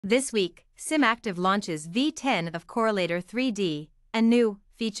This week, SimActive launches V10 of Correlator 3D, a new,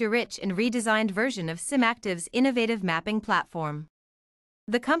 feature-rich and redesigned version of SimActive's innovative mapping platform.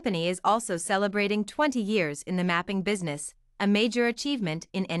 The company is also celebrating 20 years in the mapping business, a major achievement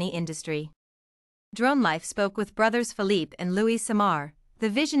in any industry. DroneLife spoke with brothers Philippe and Louis Simard, the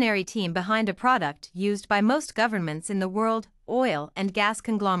visionary team behind a product used by most governments in the world, oil and gas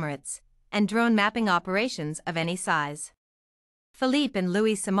conglomerates, and drone mapping operations of any size. Philippe and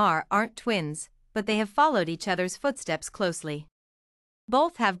Louis Simard aren't twins, but they have followed each other's footsteps closely.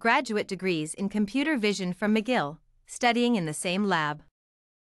 Both have graduate degrees in computer vision from Magill, studying in the same lab.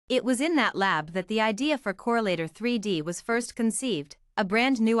 It was in that lab that the idea for Correlator 3D was first conceived, a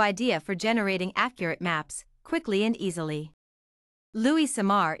brand new idea for generating accurate maps, quickly and easily. Louis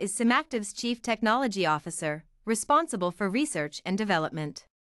Simard is SimActive's Chief Technology Officer, responsible for research and development.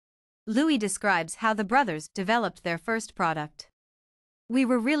 Louis describes how the brothers developed their first product. "We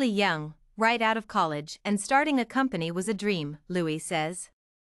were really young, right out of college, and starting a company was a dream," Louis says.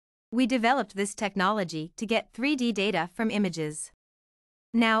 "We developed this technology to get 3D data from images.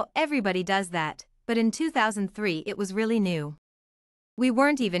 Now, everybody does that, but in 2003 it was really new. We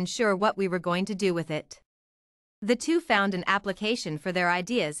weren't even sure what we were going to do with it." The two found an application for their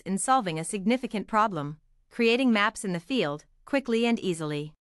ideas in solving a significant problem, creating maps in the field, quickly and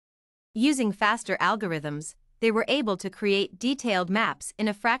easily. Using faster algorithms, they were able to create detailed maps in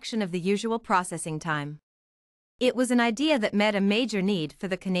a fraction of the usual processing time. It was an idea that met a major need for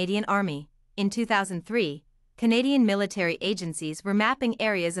the Canadian Army. In 2003, Canadian military agencies were mapping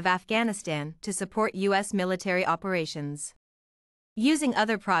areas of Afghanistan to support U.S. military operations. Using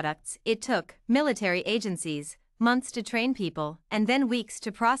other products, it took military agencies months to train people and then weeks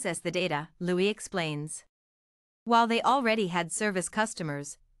to process the data, Louis explains. While they already had service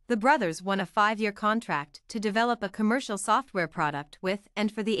customers, the brothers won a 5-year contract to develop a commercial software product with and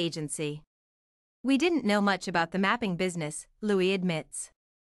for the agency. "We didn't know much about the mapping business," Louis admits.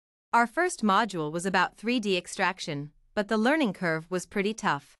 "Our first module was about 3D extraction, but the learning curve was pretty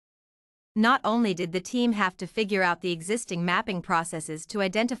tough. Not only did the team have to figure out the existing mapping processes to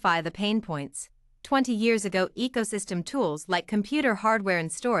identify the pain points, 20 years ago ecosystem tools like computer hardware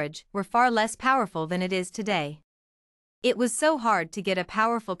and storage were far less powerful than it is today. It was so hard to get a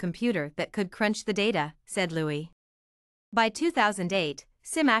powerful computer that could crunch the data," said Louis. By 2008,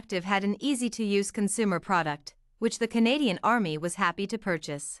 SimActive had an easy-to-use consumer product, which the Canadian Army was happy to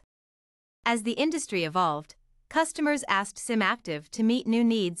purchase. As the industry evolved, customers asked SimActive to meet new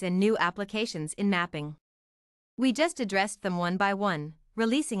needs and new applications in mapping. "We just addressed them one by one,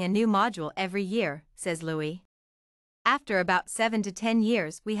 releasing a new module every year," says Louis. "After about 7 to 10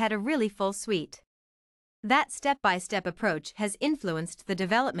 years we had a really full suite." That step-by-step approach has influenced the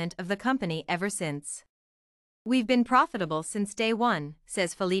development of the company ever since. "We've been profitable since day one,"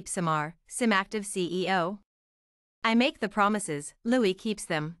 says Philippe Simard, SimActive CEO. "I make the promises, Louis keeps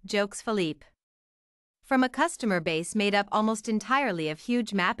them," jokes Philippe. From a customer base made up almost entirely of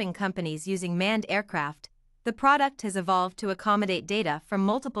huge mapping companies using manned aircraft, the product has evolved to accommodate data from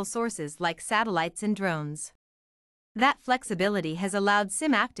multiple sources like satellites and drones. That flexibility has allowed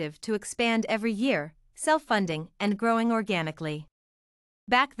SimActive to expand every year, self-funding and growing organically.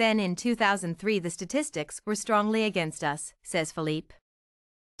 "Back then in 2003 the statistics were strongly against us," says Philippe.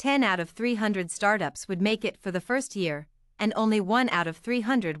 10 out of 300 startups would make it for the first year, and only 1 out of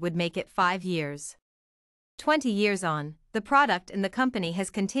 300 would make it 5 years. 20 years on, the product and the company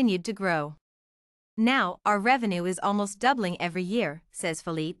has continued to grow. "Now, our revenue is almost doubling every year," says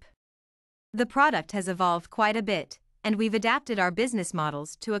Philippe. "The product has evolved quite a bit, and we've adapted our business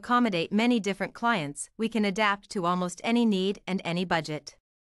models to accommodate many different clients. We can adapt to almost any need and any budget.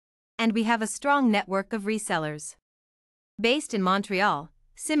 And we have a strong network of resellers." Based in Montreal,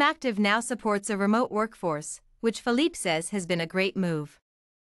 SimActive now supports a remote workforce, which Philippe says has been a great move.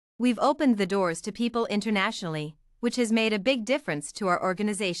 "We've opened the doors to people internationally, which has made a big difference to our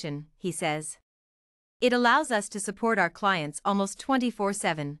organization," he says. "It allows us to support our clients almost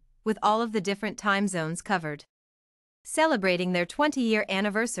 24/7, with all of the different time zones covered." Celebrating their 20-year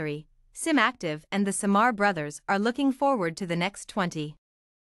anniversary, SimActive and the Simard brothers are looking forward to the next 20.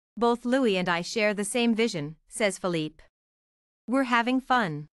 "Both Louis and I share the same vision," says Philippe. "We're having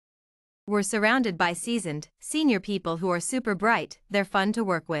fun. We're surrounded by seasoned, senior people who are super bright, they're fun to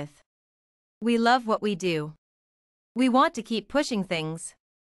work with. We love what we do. We want to keep pushing things."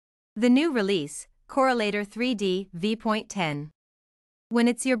 The new release, Correlator 3D V.10. "When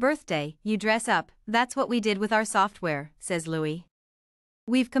it's your birthday, you dress up, that's what we did with our software," says Louis.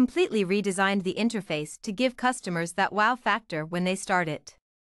 "We've completely redesigned the interface to give customers that wow factor when they start it.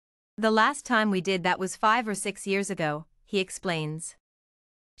 The last time we did that was 5 or 6 years ago," he explains.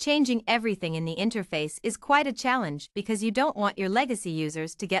 changing everything in the interface is quite a challenge because you don't want your legacy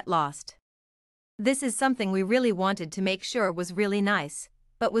users to get lost. This is something we really wanted to make sure was really nice,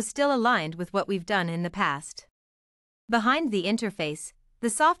 but was still aligned with what we've done in the past. Behind the interface,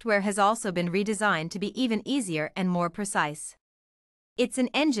 the software has also been redesigned to be even easier and more precise. It's an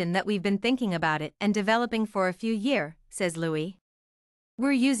engine that we've been thinking about it and developing for a few years, says Louis.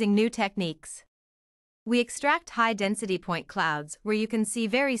 We're using new techniques. We extract high-density point clouds where you can see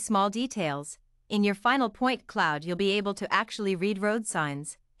very small details. In your final point cloud you'll be able to actually read road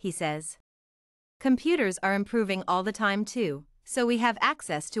signs, he says. Computers are improving all the time too, so we have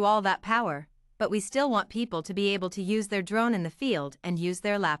access to all that power, but we still want people to be able to use their drone in the field and use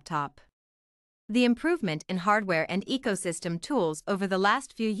their laptop. The improvement in hardware and ecosystem tools over the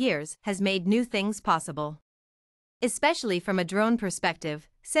last few years has made new things possible. Especially from a drone perspective,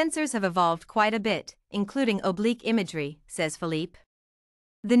 sensors have evolved quite a bit, including oblique imagery, says Philippe.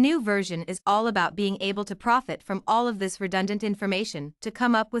 The new version is all about being able to profit from all of this redundant information to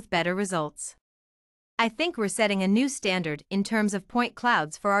come up with better results. I think we're setting a new standard in terms of point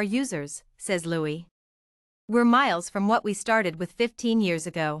clouds for our users, says Louis. We're miles from what we started with 15 years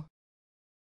ago.